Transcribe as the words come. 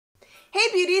Hey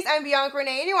beauties, I'm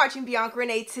BiancaRenee and you're watching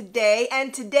BiancaRenee Today,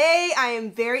 and today I am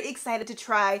very excited to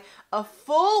try a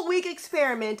full week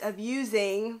experiment of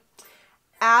using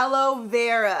aloe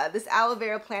vera. This aloe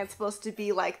vera plant's supposed to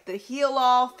be like the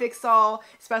heal-all, fix-all,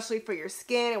 especially for your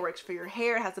skin. It works for your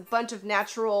hair. It has a bunch of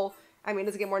natural, it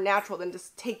doesn't get more natural than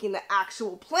just taking the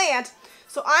actual plant.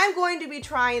 So I'm going to be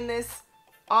trying this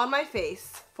on my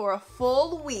face for a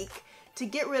full week to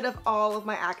get rid of all of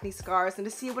my acne scars and to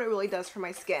see what it really does for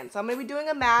my skin. So I'm going to be doing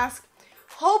a mask,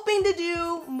 hoping to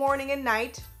do morning and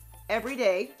night every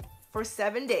day for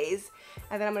 7 days,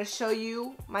 and then I'm going to show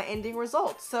you my ending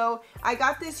results. So I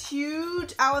got this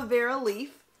huge aloe vera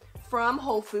leaf from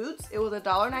Whole Foods. It was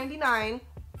 $1.99,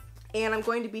 and I'm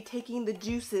going to be taking the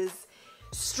juices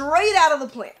straight out of the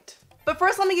plant. But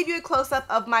first, let me give you a close-up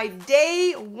of my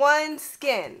day one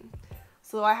skin.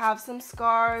 So I have some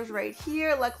scars right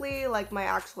here. Luckily, like, my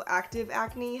actual active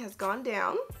acne has gone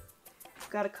down. I've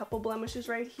got a couple blemishes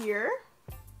right here.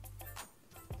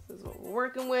 This is what we're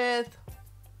working with.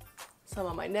 Some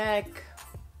on my neck.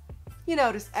 You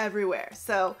know, just everywhere.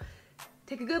 So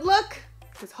take a good look,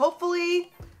 because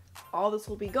hopefully all this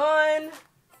will be gone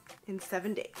in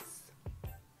 7 days.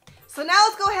 So now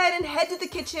let's go ahead and head to the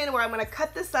kitchen where I'm going to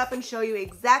cut this up and show you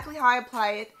exactly how I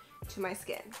apply it to my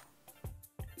skin.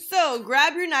 So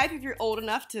grab your knife if you're old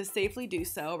enough to safely do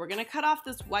so. We're going to cut off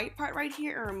this white part right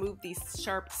here and remove these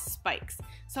sharp spikes.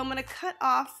 So I'm going to cut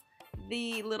off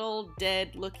the little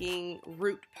dead looking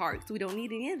root parts. We don't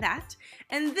need any of that.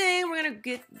 And then we're going to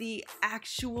get the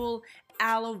actual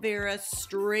aloe vera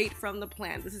straight from the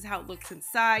plant. This is how it looks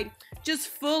inside, just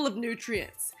full of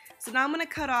nutrients. So now I'm going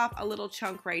to cut off a little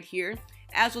chunk right here.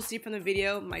 As you'll see from the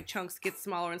video, my chunks get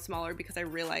smaller and smaller because I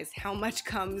realized how much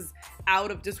comes out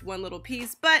of just one little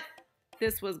piece, but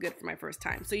this was good for my first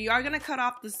time. So you are going to cut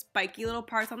off the spiky little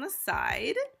parts on the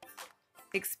side,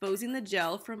 exposing the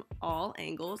gel from all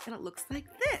angles, and it looks like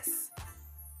this.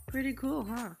 Pretty cool,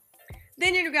 huh?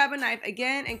 Then you're going to grab a knife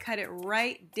again and cut it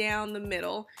right down the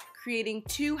middle, creating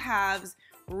two halves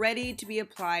ready to be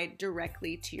applied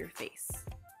directly to your face.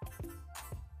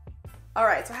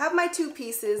 Alright, so I have my two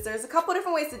pieces. There's a couple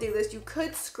different ways to do this. You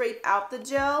could scrape out the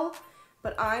gel,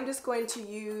 but I'm just going to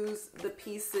use the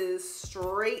pieces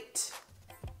straight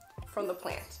from the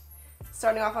plant.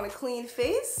 Starting off on a clean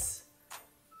face,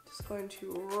 just going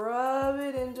to rub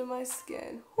it into my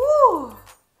skin. Whoo!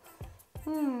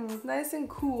 Nice and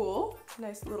cool.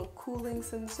 Nice little cooling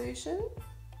sensation.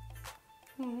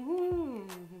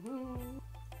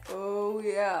 Oh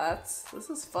yeah, this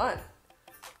is fun.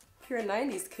 If you're a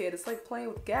 90s kid, it's like playing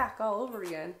with GAC all over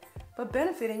again, but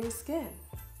benefiting your skin.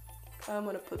 I'm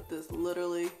gonna put this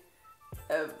literally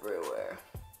everywhere.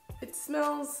 It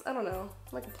smells, I don't know,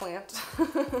 like a plant.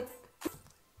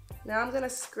 Now I'm gonna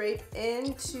scrape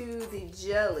into the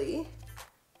jelly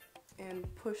and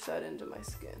push that into my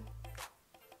skin.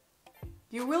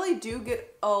 You really do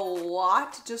get a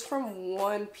lot just from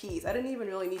one piece. I didn't even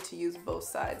really need to use both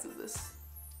sides of this.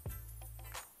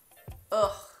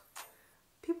 Ugh.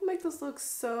 People make this look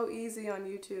so easy on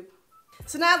YouTube.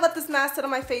 So now I've let this mask sit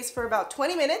on my face for about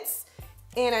 20 minutes.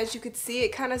 And as you can see,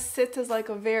 it kind of sits as like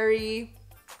a very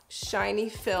shiny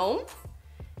film.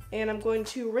 And I'm going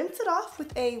to rinse it off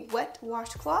with a wet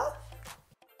washcloth.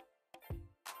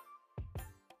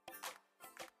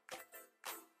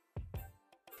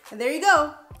 And there you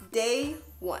go, day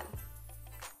one.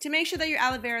 To make sure that your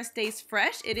aloe vera stays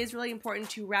fresh, it is really important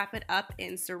to wrap it up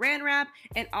in saran wrap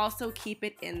and also keep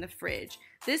it in the fridge.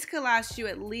 This could last you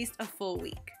at least a full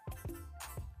week.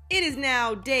 It is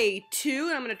now day two,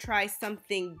 and I'm going to try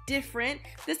something different.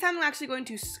 This time I'm actually going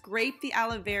to scrape the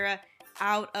aloe vera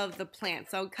out of the plant.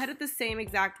 So I'll cut it the same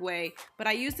exact way, but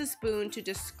I used a spoon to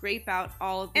just scrape out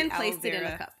all of the aloe vera. And place it in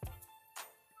a cup.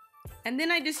 And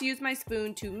then I just use my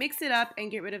spoon to mix it up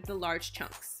and get rid of the large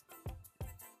chunks.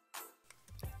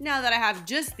 Now that I have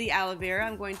just the aloe vera,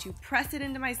 I'm going to press it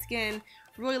into my skin,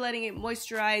 really letting it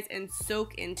moisturize and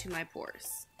soak into my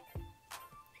pores.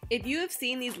 If you have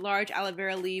seen these large aloe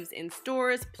vera leaves in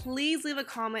stores, please leave a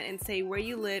comment and say where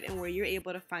you live and where you're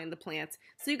able to find the plants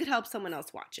so you could help someone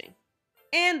else watching.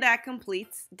 And that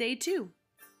completes day two.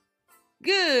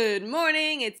 Good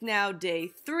morning, it's now day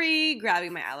three,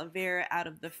 grabbing my aloe vera out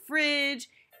of the fridge,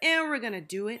 and we're gonna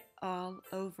do it all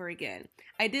over again.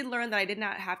 I did learn that I did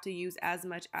not have to use as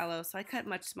much aloe, so I cut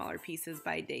much smaller pieces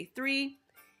by day three.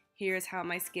 Here's how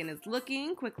my skin is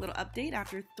looking. Quick little update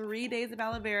after 3 days of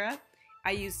aloe vera.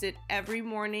 I used it every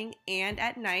morning and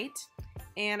at night,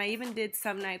 and I even did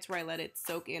some nights where I let it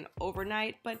soak in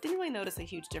overnight, but didn't really notice a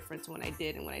huge difference when I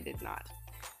did and when I did not.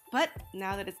 But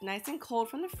now that it's nice and cold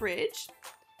from the fridge,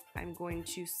 I'm going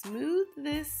to smooth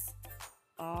this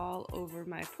all over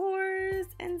my pores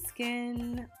and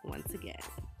skin once again.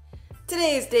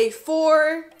 Today is day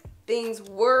 4. Things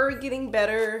were getting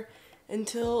better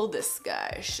until this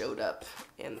guy showed up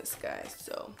and this guy.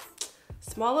 So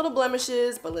small little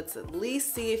blemishes, but let's at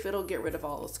least see if it'll get rid of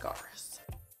all the scars.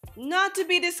 Not to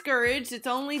be discouraged, it's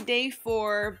only day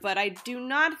 4, but I do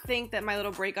not think that my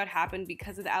little breakout happened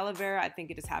because of the aloe vera. I think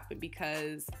it just happened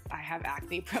because I have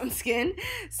acne prone skin.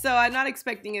 So I'm not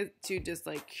expecting it to just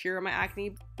like cure my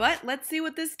acne, but let's see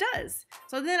what this does.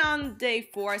 So then on day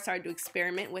 4, I started to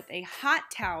experiment with a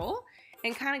hot towel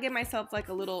and kind of give myself like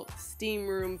a little steam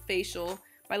room facial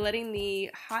by letting the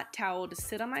hot towel just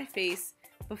sit on my face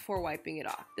before wiping it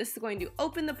off. This is going to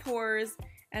open the pores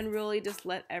and really just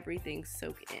let everything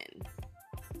soak in.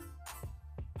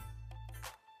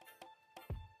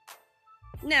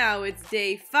 Now it's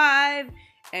day 5,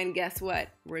 and guess what?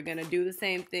 We're gonna do the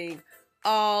same thing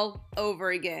all over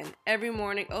again. Every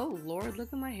morning, oh Lord,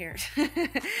 look at my hair.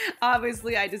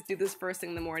 Obviously, I just do this first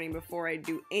thing in the morning before I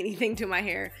do anything to my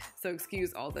hair, so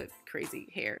excuse all the crazy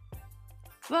hair.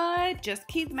 But just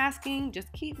keep masking,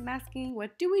 just keep masking.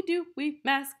 What do? We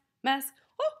mask, mask.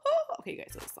 Okay, you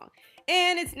guys know the song.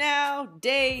 And it's now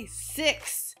day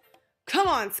 6. Come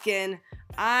on, skin.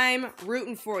 I'm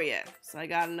rooting for you. So I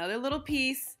got another little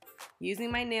piece,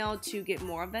 using my nail to get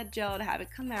more of that gel to have it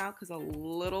come out, because a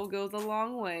little goes a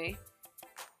long way.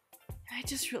 I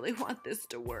just really want this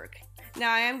to work.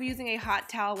 Now I am using a hot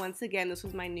towel once again. This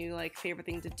was my new favorite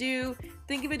thing to do.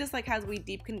 Think of it just like as we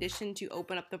deep condition to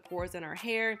open up the pores in our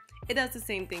hair. It does the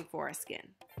same thing for our skin.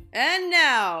 And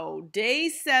now, day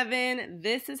 7,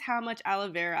 this is how much aloe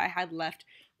vera I had left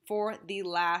for the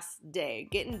last day,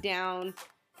 getting down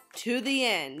to the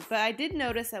end. But I did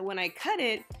notice that when I cut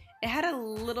it, it had a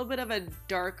little bit of a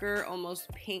darker, almost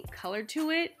pink color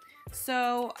to it.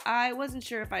 So I wasn't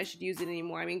sure if I should use it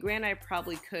anymore. I mean, granted, I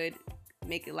probably could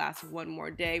make it last one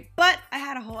more day, but I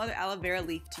had a whole other aloe vera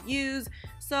leaf to use,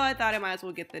 so I thought I might as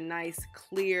well get the nice,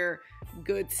 clear,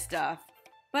 good stuff.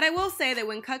 But I will say that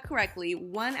when cut correctly,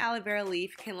 one aloe vera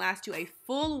leaf can last you a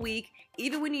full week,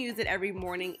 even when you use it every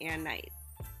morning and night.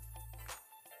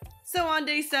 So on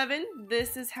day 7,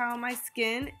 this is how my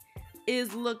skin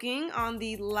is looking on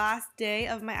the last day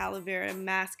of my aloe vera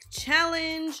mask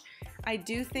challenge. I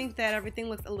do think that everything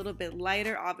looks a little bit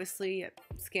lighter. Obviously,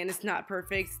 skin is not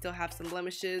perfect, still have some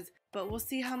blemishes, but we'll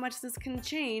see how much this can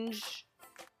change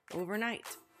overnight.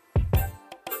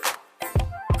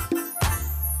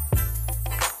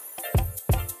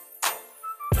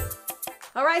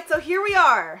 All right, so here we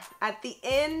are at the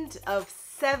end of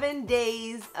 7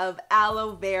 days of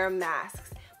aloe vera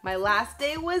masks. My last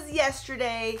day was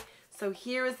yesterday, so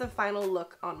here is the final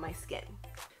look on my skin.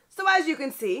 So as you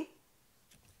can see,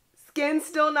 skin's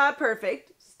still not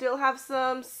perfect, still have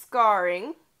some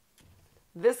scarring.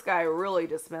 This guy really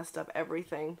just messed up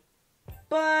everything,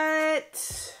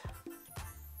 but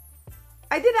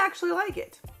I did actually like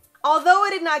it. Although I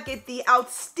did not get the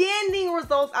outstanding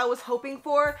results I was hoping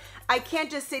for, I can't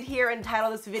just sit here and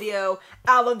title this video,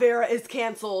 Aloe Vera is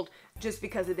canceled, just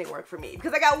because it didn't work for me.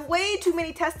 Because I got way too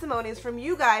many testimonies from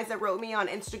you guys that wrote me on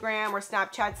Instagram or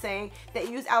Snapchat saying that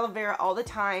you use aloe vera all the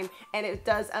time and it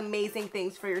does amazing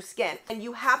things for your skin. And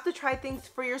you have to try things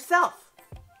for yourself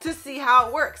to see how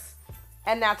it works.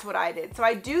 And that's what I did. So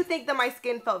I do think that my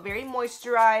skin felt very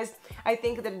moisturized. I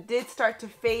think that it did start to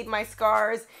fade my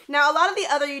scars. Now, a lot of the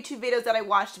other YouTube videos that I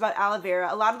watched about aloe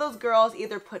vera, a lot of those girls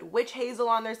either put witch hazel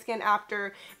on their skin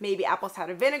after, maybe apple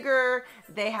cider vinegar.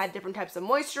 They had different types of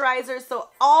moisturizers. So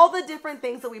all the different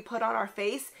things that we put on our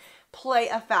face play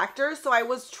a factor. So I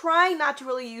was trying not to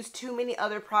really use too many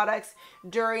other products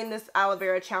during this aloe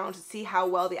vera challenge to see how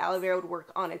well the aloe vera would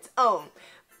work on its own.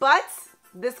 But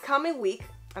this coming week,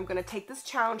 I'm going to take this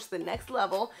challenge to the next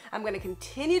level. I'm going to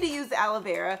continue to use the aloe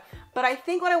vera, but I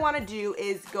think what I want to do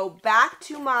is go back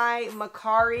to my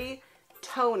Macari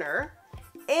toner,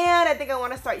 and I think I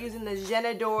want to start using the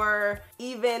Genador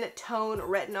Even Tone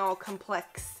Retinol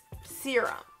Complex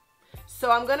Serum.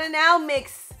 So I'm going to now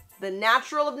mix the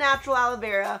natural of natural aloe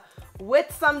vera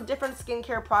with some different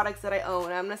skincare products that I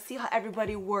own. I'm going to see how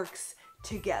everybody works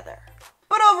together.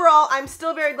 But overall, I'm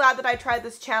still very glad that I tried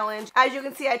this challenge. As you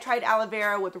can see, I tried aloe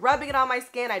vera with rubbing it on my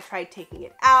skin. I tried taking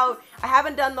it out. I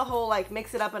haven't done the whole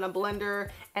mix it up in a blender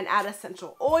and add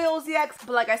essential oils yet.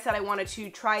 But like I said, I wanted to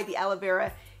try the aloe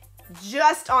vera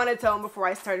just on its own before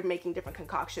I started making different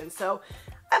concoctions. So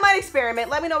I might experiment.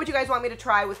 Let me know what you guys want me to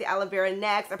try with the aloe vera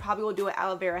next. I probably will do an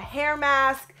aloe vera hair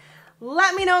mask.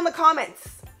 Let me know in the comments.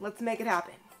 Let's make it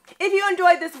happen. If you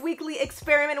enjoyed this weekly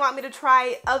experiment and want me to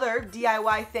try other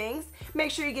DIY things,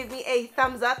 make sure you give me a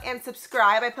thumbs up and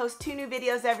subscribe. I post 2 new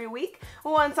videos every week,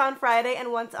 once on Friday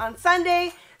and once on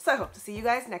Sunday. So I hope to see you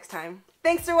guys next time.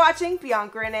 Thanks for watching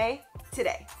BiancaRenee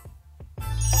Today.